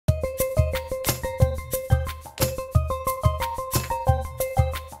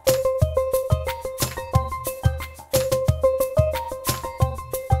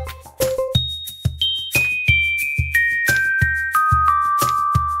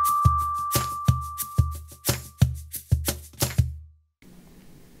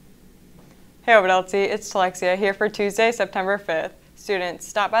Hey Ovid-Elsie, it's Telexia here for Tuesday, September 5th. Students,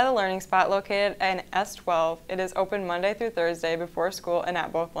 stop by the Learning Spot located in S12. It is open Monday through Thursday before school and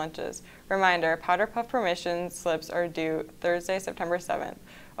at both lunches. Reminder, powder puff permission slips are due Thursday, September 7th.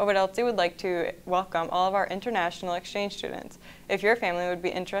 Ovid-Elsie would like to welcome all of our international exchange students. If your family would be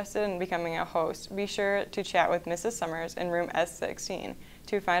interested in becoming a host, be sure to chat with Mrs. Summers in room S16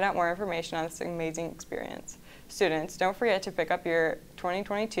 to find out more information on this amazing experience. Students, don't forget to pick up your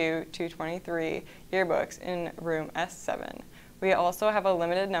 2022-23 yearbooks in room S7. We also have a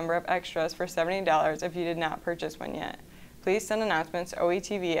limited number of extras for $70 if you did not purchase one yet. Please send announcements to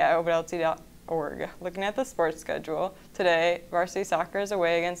OETV at ovid-elsie.org. Looking at the sports schedule, today varsity soccer is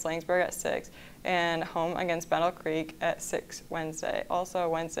away against Langsburg at 6 and home against Battle Creek at 6 Wednesday. Also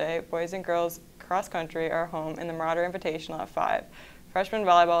Wednesday, boys and girls cross country are home in the Marauder Invitational at 5. Freshman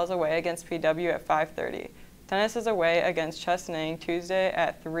volleyball is away against PW at 5:30. Tennis is away against Chesaning Tuesday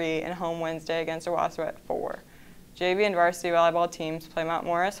at 3 and home Wednesday against Owasso at 4. JV and varsity volleyball teams play Mount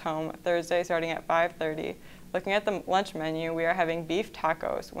Morris home Thursday starting at 5:30. Looking at the lunch menu, we are having beef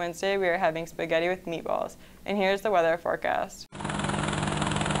tacos. Wednesday, we are having spaghetti with meatballs. And here's the weather forecast.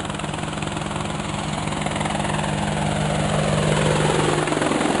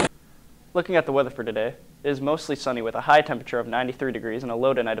 Looking at the weather for today, it is mostly sunny with a high temperature of 93 degrees and a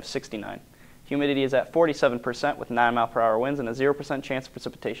low tonight of 69. Humidity is at 47% with 9-mile-per-hour winds and a 0% chance of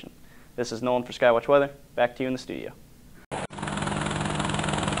precipitation. This is Nolan for Skywatch Weather. Back to you in the studio.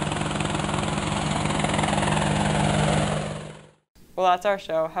 Well, that's our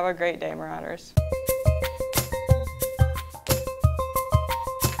show. Have a great day, Marauders.